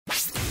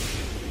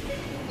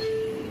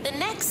The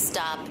next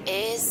stop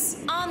is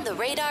On the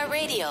Radar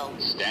Radio.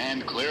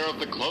 Stand clear of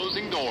the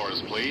closing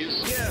doors, please.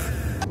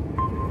 Yeah.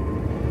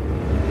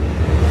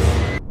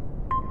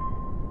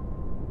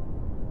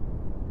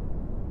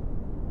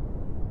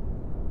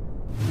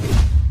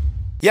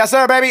 Yes,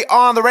 sir, baby.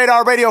 On the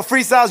Radar Radio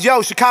Freestyles.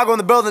 Yo, Chicago in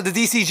the building. The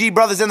DCG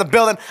brothers in the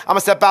building. I'm going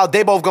to step out.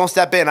 They both going to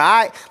step in, all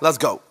right? Let's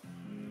go.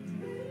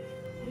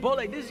 Boy,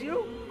 like this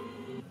you?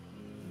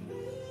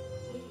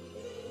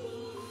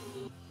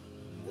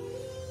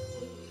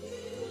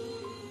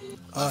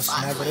 Us,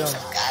 never them.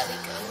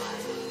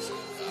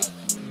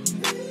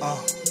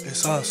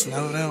 It's us,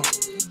 never them.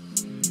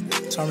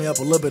 Turn me up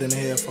a little bit in the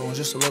headphones,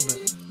 just a little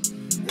bit.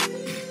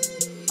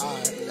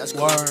 Alright, that's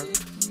cool. Word.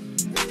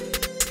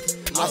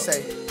 I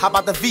say, hop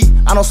out the V.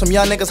 I know some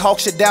young niggas hawk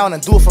shit down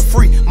and do it for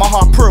free. My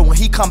heart purr, when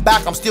he come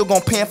back, I'm still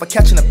gon' pay him for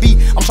catching a beat.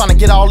 I'm tryna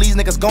get all these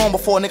niggas gone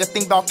before a nigga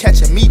think about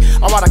catching me.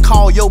 I'd rather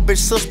call yo bitch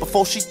sis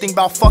before she think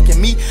about fucking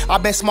me. I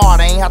been smart,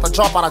 I ain't have to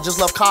drop out, I just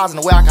love cars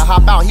and the way I can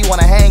hop out. He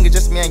wanna hang, it's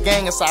just me and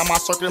gang inside my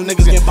circle. Them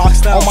niggas get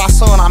boxed out. On my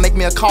son, I make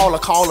me a call or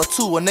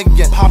two. A nigga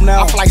get pop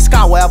now. I feel like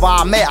Scott wherever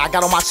I'm at. I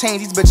got on my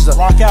chains, these bitches are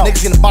rock out.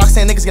 Niggas getting boxed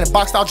in, niggas getting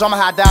boxed out. Drama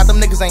how I died, them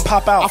niggas ain't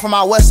pop out. I'm from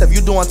out west, if you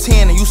doing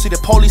 10 and you see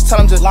the police, tell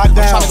them just lock down.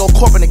 I'm tryna go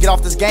corporate and get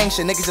off this gang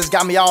shit. Niggas just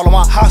got me all on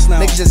my house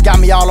now. Niggas just got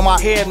me all on my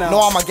head now. No,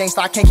 I'm a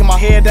gangster, I can't keep my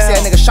head down.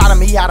 Said nigga shot at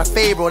me, he had a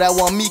fade, bro. That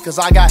wasn't me, cause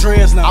I got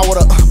dreads now. I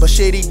would've, but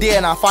shit, he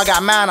did. Now if I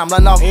got mine, I'm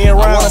letting off. I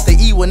wanted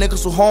to eat with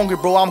niggas who hungry,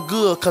 bro. I'm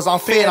good, cause I'm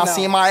fed. I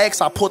seen my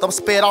ex, I pulled up,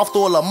 sped off,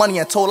 threw a little money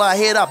and told her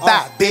head up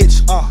back,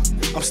 bitch.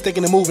 I'm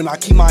sticking and moving, I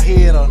keep my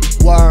head up.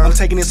 Word. I'm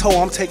taking this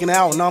hoe, I'm taking it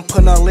out, and I'm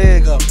putting her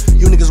leg up.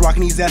 You niggas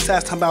rocking these ass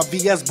talking about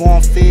VS, boy,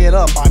 I'm fed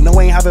up. I know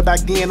I ain't have it back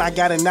then, I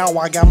got it now,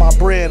 I got my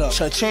bread up.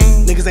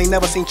 Cha-ching. Niggas ain't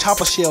never seen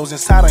chopper shells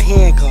inside a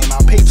handgun.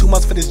 I paid too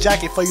much for this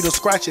jacket for you to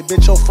scratch it,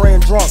 bitch, your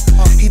friend drunk.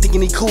 He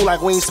thinking he cool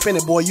like we ain't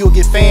spinning, boy, you'll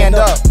get fanned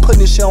up.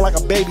 Putting this shit on like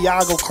a baby,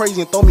 I'll go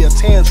crazy and throw me a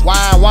tantrum.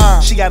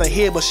 Wine. She got a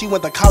head, but she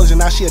went to college and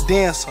now she a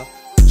dancer.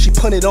 She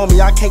put it on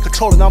me, I can't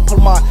control it, I'm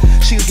pulling my.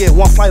 She could get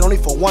one flight only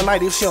for one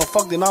night. If she don't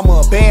fuck, then I'm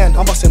a band.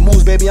 I'm busting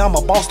moves, baby, I'm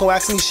a boss, don't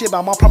ask me shit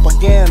about my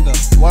propaganda.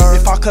 Word.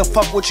 If I couldn't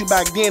fuck with you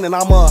back then, and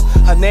I'm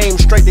her name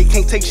straight, they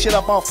can't take shit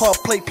up off her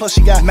plate. Plus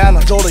she got manna.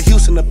 Drove to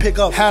Houston to pick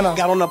up Hannah.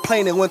 Got on a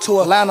plane and went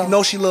to Atlanta. You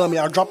know she love me,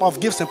 I drop off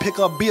gifts and pick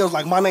up bills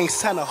like my name's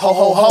Santa. Ho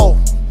ho ho.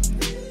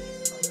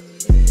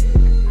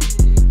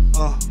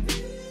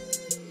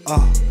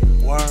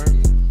 Word.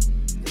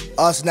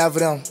 Us, never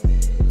them.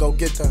 Go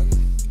get them.